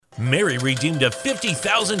Mary redeemed a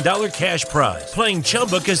 $50,000 cash prize playing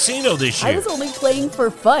Chumba Casino this year. I was only playing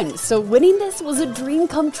for fun, so winning this was a dream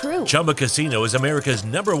come true. Chumba Casino is America's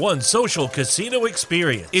 #1 social casino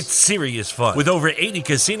experience. It's serious fun. With over 80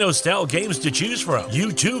 casino-style games to choose from,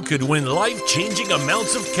 you too could win life-changing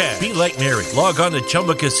amounts of cash. Be like Mary. Log on to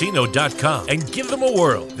ChumbaCasino.com and give them a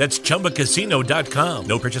whirl. That's ChumbaCasino.com.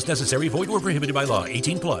 No purchase necessary. Void where prohibited by law.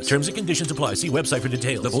 18 plus. Terms and conditions apply. See website for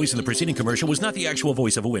details. The voice in the preceding commercial was not the actual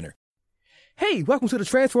voice of a winner. Hey, welcome to the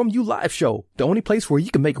Transform You Live Show, the only place where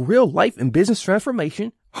you can make real life and business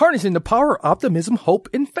transformation, harnessing the power of optimism, hope,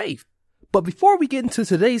 and faith. But before we get into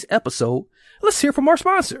today's episode, let's hear from our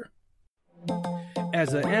sponsor.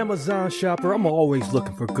 As an Amazon shopper, I'm always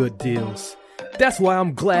looking for good deals. That's why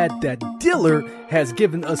I'm glad that Diller has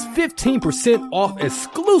given us 15% off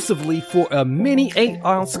exclusively for a mini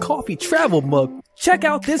 8-ounce coffee travel mug. Check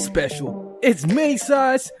out this special. It's mini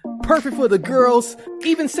size, perfect for the girls,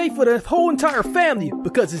 even safe for the whole entire family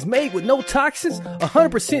because it's made with no toxins,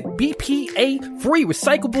 100% BPA-free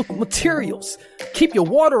recyclable materials. Keep your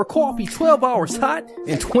water or coffee 12 hours hot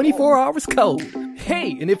and 24 hours cold.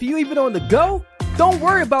 Hey, and if you even on the go, don't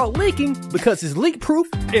worry about leaking because it's leak-proof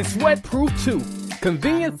and sweat-proof too.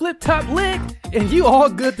 Convenient flip-top lid and you all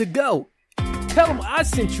good to go. Tell them I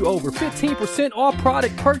sent you over 15% off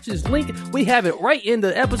product purchase link. We have it right in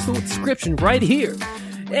the episode description right here.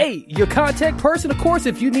 Hey, your contact person, of course,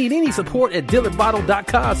 if you need any support at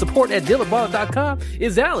DillardBottle.com, support at DillardBottle.com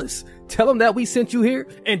is Alice. Tell them that we sent you here.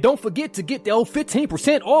 And don't forget to get the old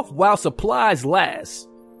 15% off while supplies last.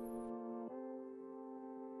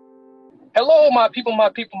 Hello, my people, my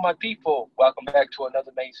people, my people. Welcome back to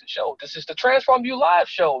another amazing show. This is the Transform You Live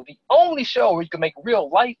Show, the only show where you can make real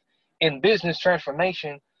life in business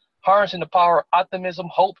transformation, harnessing the power of optimism,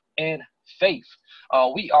 hope, and faith.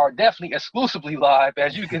 We are definitely exclusively live,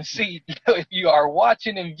 as you can see. If you are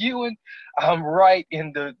watching and viewing, I'm right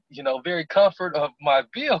in the very comfort of my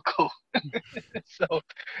vehicle. It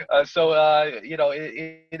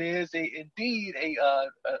is indeed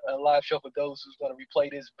a live show for those who's going to replay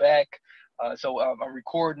this back. I'm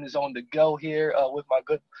recording this on the go here with my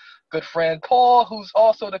good friend Paul, who's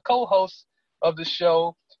also the co-host of the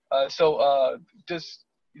show.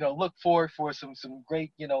 Look forward for some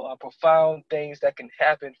great, profound things that can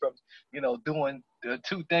happen from, doing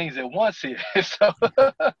two things at once here. So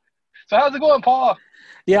how's it going, Paul?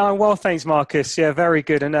 Yeah, I'm well, thanks, Marcus. Yeah, very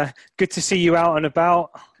good. And good to see you out and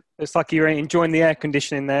about. It's like you're enjoying the air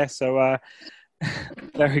conditioning there. So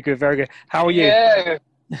very good, very good. How are you? Yeah,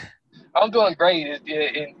 I'm doing great.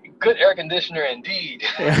 Good air conditioner indeed.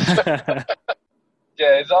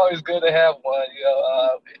 Yeah, it's always good to have one.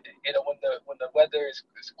 When the weather is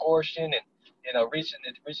scorching and reaching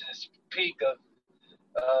its peak of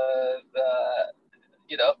the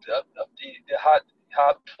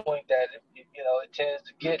hot point that it tends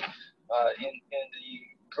to get in the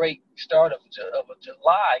great start of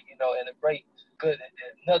July, and a good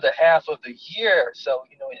another half of the year. So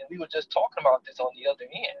and we were just talking about this on the other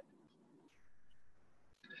end.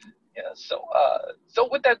 Yeah, so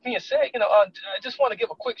with that being said, I just want to give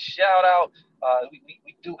a quick shout out.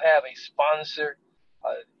 We do have a sponsor,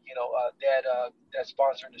 that's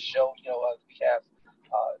sponsoring the show.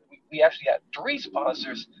 We actually have 3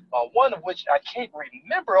 sponsors, one of which I can't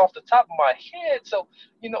remember off the top of my head. So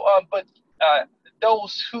but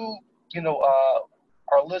those who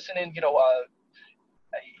are listening,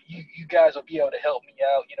 you guys will be able to help me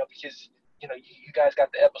out, because you guys got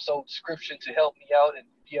the episode description to help me out and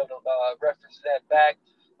be able to reference that back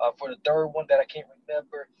for the third one that I can't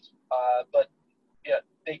remember. But yeah,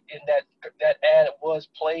 in that ad was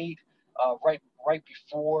played right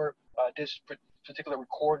before this particular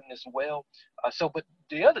recording as well. But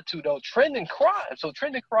the other 2 though, Trending Crimes. So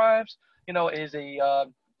Trending Crimes, is a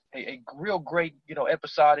real great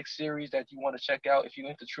episodic series that you want to check out if you're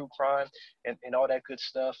into true crime and all that good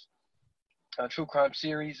stuff. True crime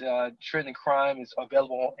series, Trending Crime is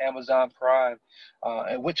available on Amazon Prime,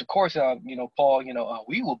 and which of course, Paul,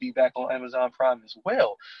 we will be back on Amazon Prime as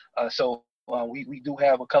well. We do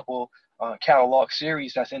have a couple catalog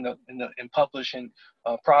series that's in publishing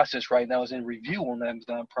process right now, is in review on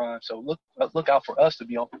Amazon Prime. So look out for us to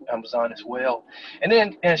be on Amazon as well.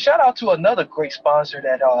 And shout out to another great sponsor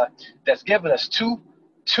that's given us two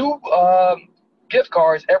gift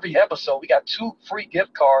cards every episode. We got 2 free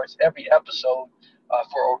gift cards every episode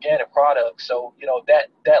for organic products. So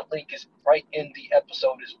that link is right in the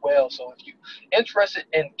episode as well. So if you're interested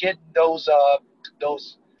in getting those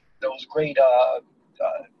great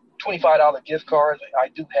 $25 gift cards, I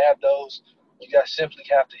do have those. You guys simply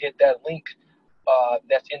have to hit that link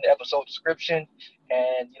that's in the episode description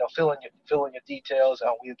and fill in your details.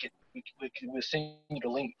 We'll send you the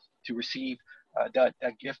link to receive that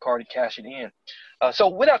gift card and cash it in. So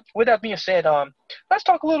with that being said, let's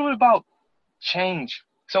talk a little bit about change.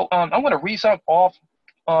 So I'm going to read something off,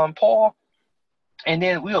 Paul, and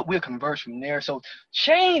then we'll converse from there. So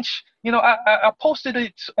change, I posted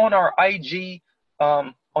it on our IG,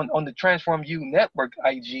 on the Transform You Network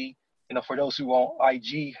IG. For those who are on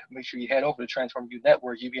IG, make sure you head over to Transform You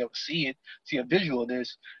Network. You'll be able to see a visual of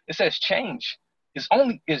this. It says change is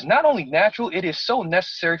not only natural, it is so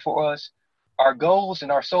necessary for us, our goals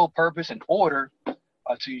and our sole purpose in order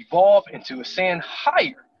to evolve and to ascend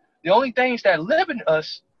higher. The only things that limit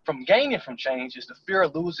us from gaining from change is the fear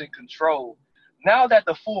of losing control. Now that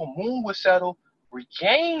the full moon will settle,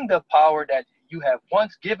 regain the power that you have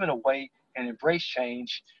once given away and embrace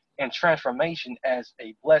change and transformation as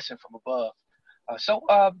a blessing from above.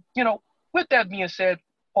 With that being said,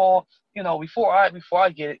 Paul, before I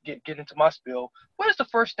get into my spiel, what is the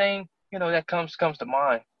first thing that comes to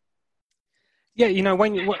mind? Yeah,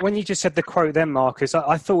 when you just said the quote then, Marcus,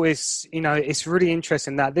 I thought it's really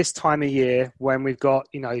interesting that this time of year when we've got,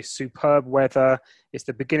 superb weather, it's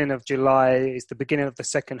the beginning of July, it's the beginning of the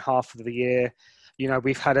second half of the year.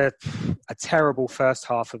 We've had a terrible first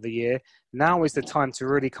half of the year. Now is the time to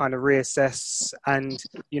really kind of reassess and,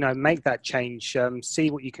 make that change,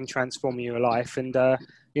 see what you can transform in your life. And,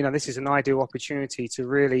 this is an ideal opportunity to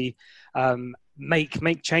really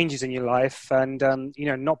make changes in your life and,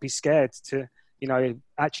 not be scared to,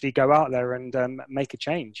 actually go out there and make a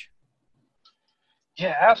change.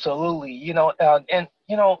 Yeah, absolutely. And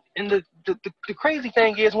the crazy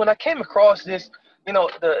thing is when I came across this,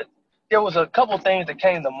 there was a couple of things that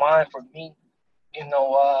came to mind for me.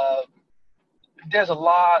 There's a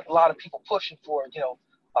lot of people pushing for,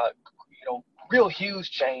 real huge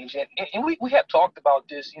change. And we have talked about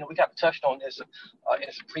this, we kind of touched on this in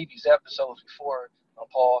some previous episodes before,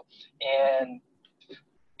 Paul. And,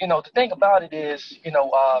 the thing about it is,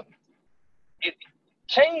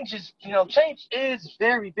 change is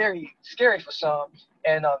very, very scary for some.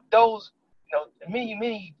 And those,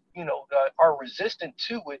 many, are resistant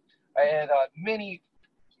to it. And many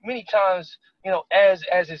times, as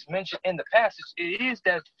is mentioned in the passage, it is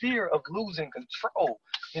that fear of losing control.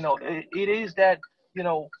 It is that,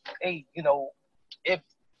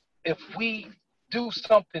 if we do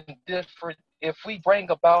something different, if we bring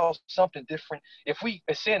about something different, if we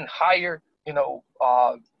ascend higher,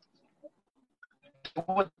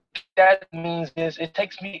 what that means is it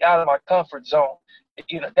takes me out of my comfort zone.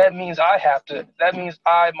 That means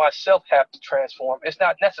I myself have to transform. It's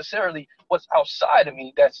not necessarily what's outside of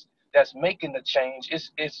me that's making the change.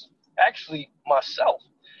 It's actually myself.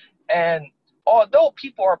 And although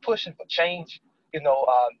people are pushing for change,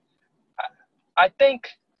 I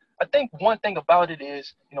think one thing about it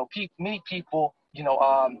is, many people,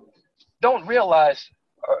 don't realize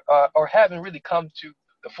or haven't really come to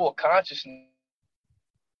the full consciousness.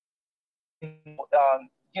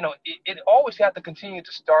 It always have to continue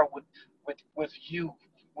to start with you,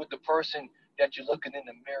 with the person that you're looking in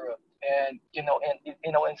the mirror, and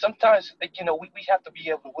and sometimes we have to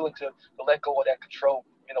be willing to let go of that control.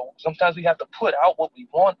 Sometimes we have to put out what we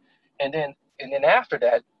want, and then after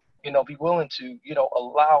that, be willing to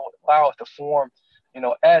allow it to form,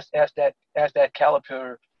 as that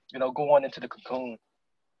caterpillar, going into the cocoon.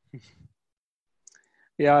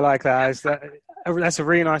 Yeah, I like that. That's a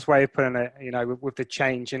really nice way of putting it, with the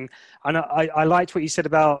change. And I liked what you said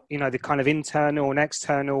about, the kind of internal and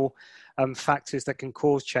external factors that can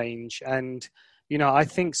cause change. And, I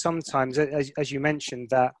think sometimes, as you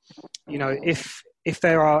mentioned, that, if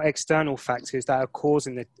there are external factors that are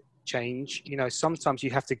causing the change, sometimes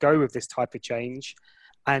you have to go with this type of change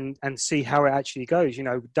and see how it actually goes.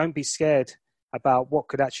 Don't be scared about what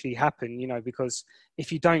could actually happen, because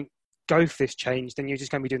if you don't go for this change, then you're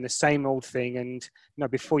just going to be doing the same old thing. And,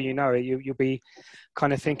 before you know it, you'll be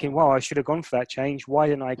kind of thinking, well, I should have gone for that change. Why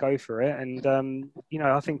didn't I go for it? And,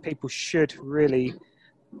 I think people should really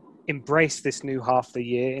embrace this new half of the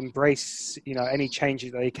year, embrace, any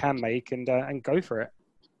changes that they can make and go for it.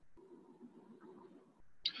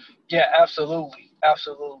 Yeah, absolutely.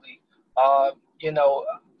 Absolutely. Having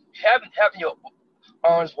your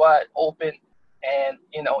arms wide open and,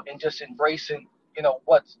 and just embracing,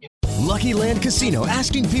 what's, Lucky Land Casino,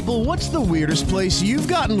 asking people, what's the weirdest place you've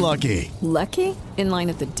gotten lucky? Lucky? In line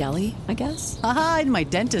at the deli, I guess? Aha, in my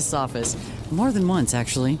dentist's office. More than once,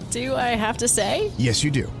 actually. Do I have to say? Yes,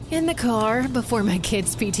 you do. In the car before my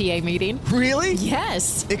kids' PTA meeting. Really?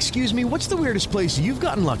 Yes. Excuse me, what's the weirdest place you've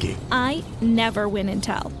gotten lucky? I never win and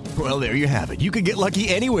tell. Well, there you have it. You can get lucky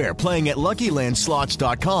anywhere, playing at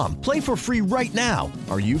LuckyLandSlots.com. Play for free right now.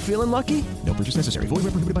 Are you feeling lucky? No purchase necessary. Void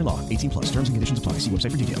where prohibited by law. 18+. Terms and conditions apply. See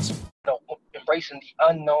website for details. Embracing the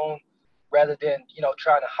unknown rather than,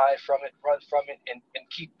 trying to hide from it, run from it, and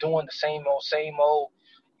keep doing the same old.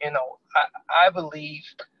 I believe,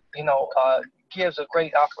 gives a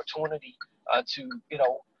great opportunity to,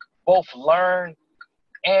 both learn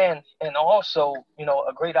and also,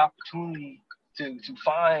 a great opportunity to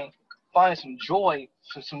find some joy,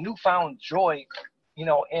 some newfound joy,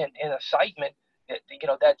 and excitement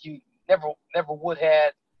that you never would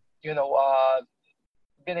have,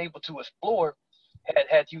 been able to explore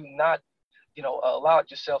had you not, allowed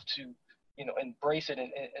yourself to, embrace it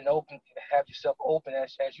and have yourself open,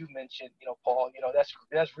 as you mentioned, Paul.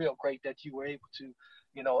 That's real great that you were able to,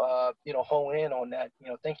 hone in on that.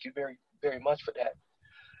 Thank you very, very much for that.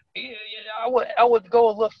 I would go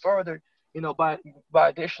a little further, by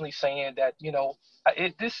additionally saying that,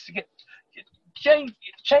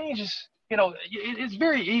 change is, it's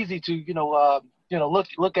very easy to,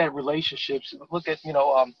 look at relationships, look at,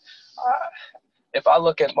 if I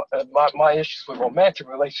look at my issues with romantic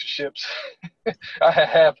relationships, I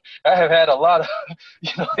have had a lot of,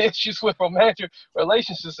 issues with romantic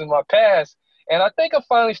relationships in my past. And I think I'm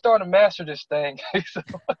finally starting to master this thing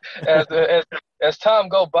as time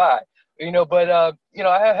go by, but, I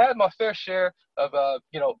have had my fair share of,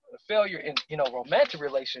 failure in, romantic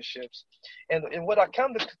relationships. And what I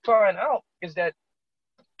come to find out is that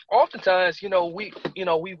oftentimes, we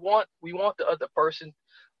want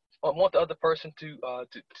the other person, to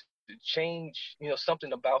change,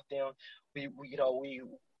 something about them. We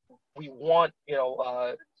want,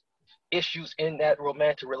 issues in that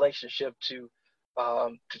romantic relationship to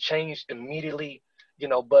change immediately,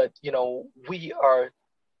 but, we are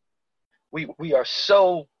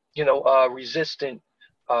so, resistant,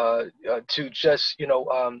 to just,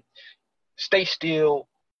 stay still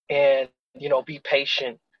and, be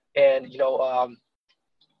patient and,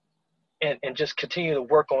 and just continue to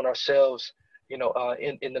work on ourselves, in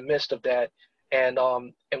the midst of that. And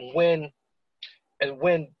when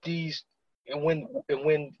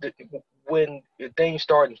things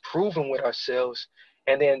start improving with ourselves,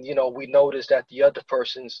 and then, we notice that the other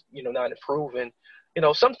person's, not improving,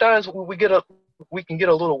 sometimes we can get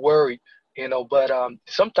a little worried, but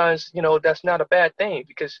sometimes, that's not a bad thing,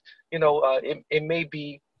 because, it may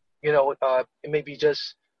be, it may be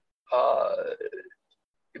just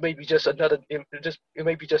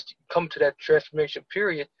come to that transformation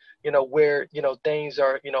period, where, things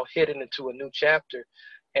are, heading into a new chapter,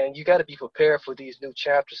 and you got to be prepared for these new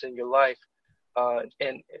chapters in your life,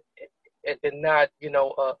 and not,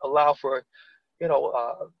 allow for,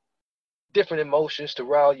 different emotions to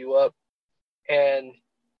rile you up, and,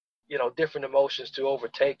 different emotions to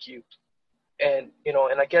overtake you. And,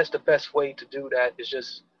 and I guess the best way to do that is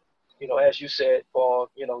just, as you said, Paul,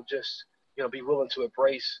 just, be willing to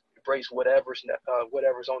embrace whatever's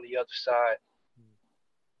on the other side.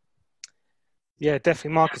 Yeah,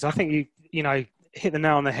 definitely, Marcus. I think you hit the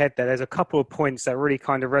nail on the head there. There's a couple of points that really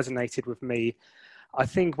kind of resonated with me. I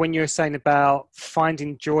think when you're saying about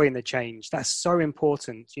finding joy in the change, that's so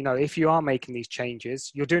important. If you are making these changes,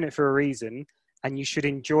 you're doing it for a reason, and you should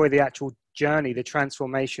enjoy the actual journey, the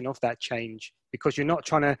transformation of that change, because you're not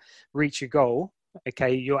trying to reach a goal.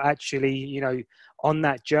 Okay, you're actually, on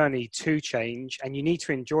that journey to change, and you need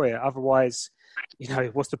to enjoy it. Otherwise,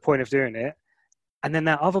 what's the point of doing it? And then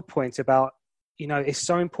that other point about, it's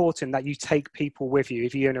so important that you take people with you.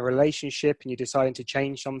 If you're in a relationship and you're deciding to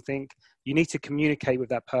change something, you need to communicate with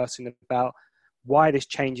that person about why this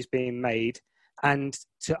change is being made, and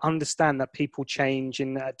to understand that people change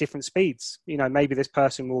in different speeds. Maybe this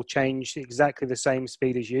person will change exactly the same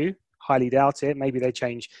speed as you. Highly doubt it. Maybe they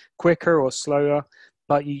change quicker or slower,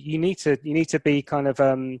 but you need to be kind of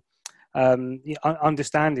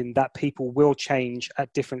understanding that people will change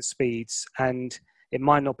at different speeds, and it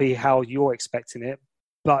might not be how you're expecting it,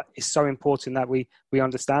 but it's so important that we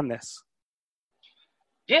understand this.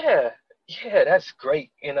 Yeah, that's great.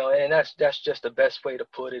 And that's just the best way to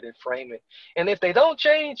put it and frame it. And if they don't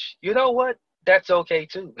change, you know what? That's okay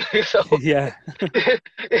too. So yeah,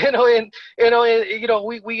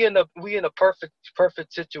 we in a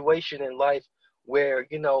perfect situation in life where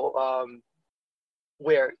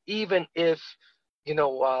where even if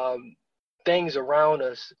things around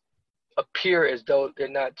us appear as though they're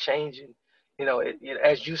not changing,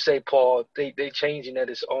 as you say, Paul, they changing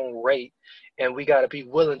at its own rate, and we got to be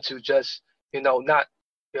willing to just not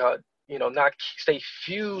not stay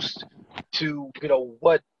fused to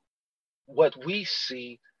what we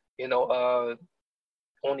see on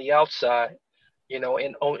the outside,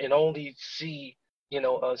 and only see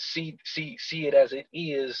see it as it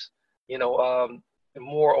is,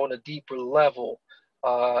 more on a deeper level,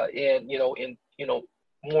 and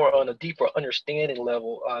more on a deeper understanding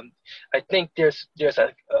level. I think there's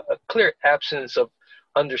a clear absence of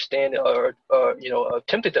understanding, or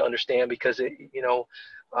attempted to understand, because it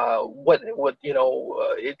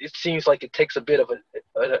it seems like it takes a bit of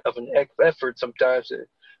an effort sometimes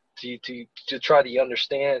to try to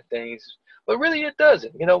understand things, but really it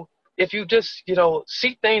doesn't. If you just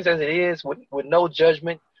see things as it is, with no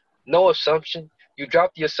judgment, no assumption, you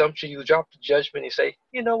drop the assumption, you drop the judgment, and say,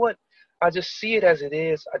 you know what, I just see it as it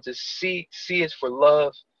is. I just see it for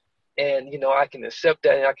love, and I can accept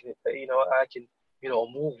that, and I can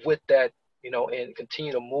move with that, and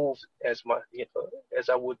continue to move as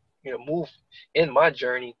I would move in my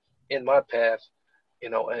journey, in my path,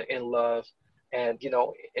 in love. And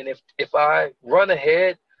and if I run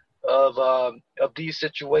ahead of these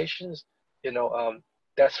situations,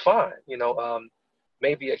 that's fine.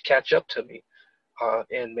 Maybe it catch up to me,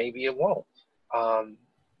 and maybe it won't.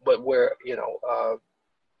 But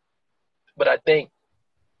but I think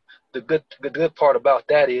the good part about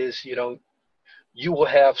that is, you will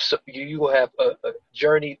have a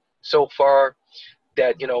journey so far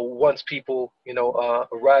that once people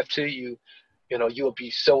arrive to you, you'll be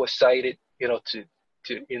so excited,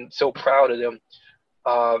 and so proud of them,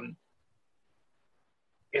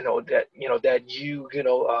 it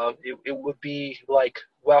would be like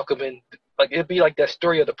welcoming, like it'd be like that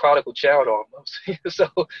story of the prodigal child almost. So,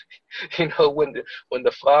 when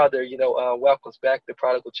the father, welcomes back the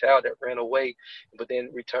prodigal child that ran away, but then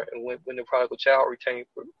when the prodigal child returned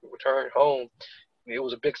home, it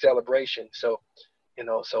was a big celebration. So,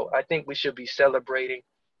 so I think we should be celebrating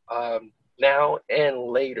now and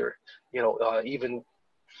later, even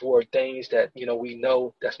for things that we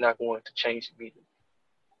know that's not going to change immediately.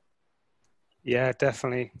 Yeah,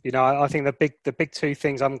 definitely. I think the big two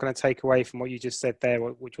things I'm going to take away from what you just said there,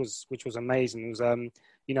 which was amazing, was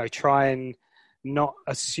try and not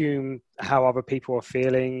assume how other people are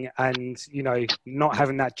feeling, and not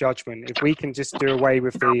having that judgment. If we can just do away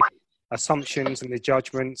with the assumptions and the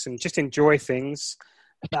judgments and just enjoy things,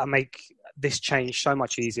 that'll make this change so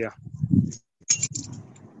much easier.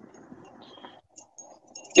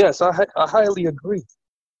 Yes, I highly agree.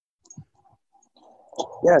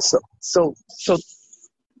 Yeah, so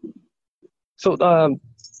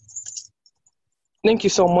thank you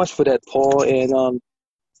so much for that, Paul. And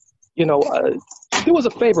do us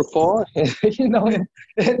a favor, Paul, and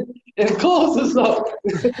close us up.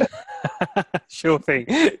 Sure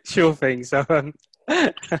thing. So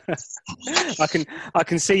I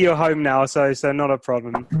can see you're home now, so not a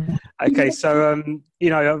problem. Okay, so I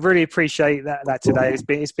really appreciate that today.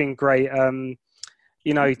 It's been great. I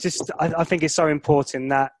think it's so important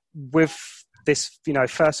that with this,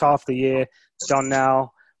 first half of the year done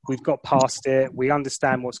now, we've got past it, we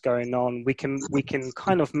understand what's going on, we can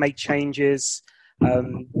kind of make changes,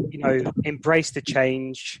 embrace the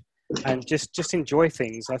change, and just enjoy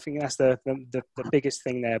things. I think that's the biggest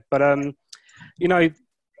thing there. But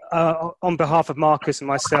on behalf of Marcus and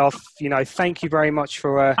myself, thank you very much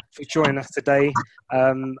for joining us today.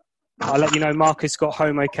 I'll let you know Marcus got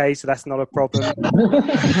home okay, so that's not a problem.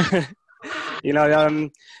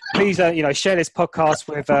 Please, share this podcast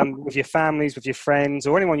with your families, with your friends,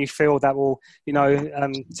 or anyone you feel that will,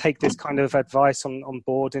 take this kind of advice on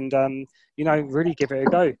board, and really give it a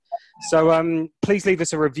go. So please leave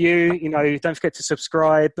us a review. Don't forget to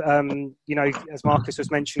subscribe. As Marcus was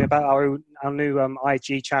mentioning about our new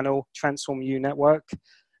IG channel, Transform You Network,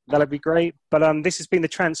 that'll be great. But this has been the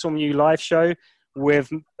Transform You live show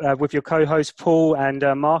with your co-hosts Paul and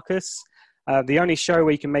Marcus, the only show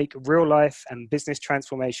where you can make real life and business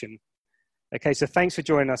transformation. Okay, so thanks for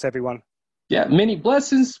joining us, everyone. Yeah, many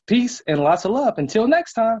blessings, peace, and lots of love. Until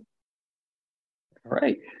next time. All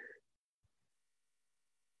right.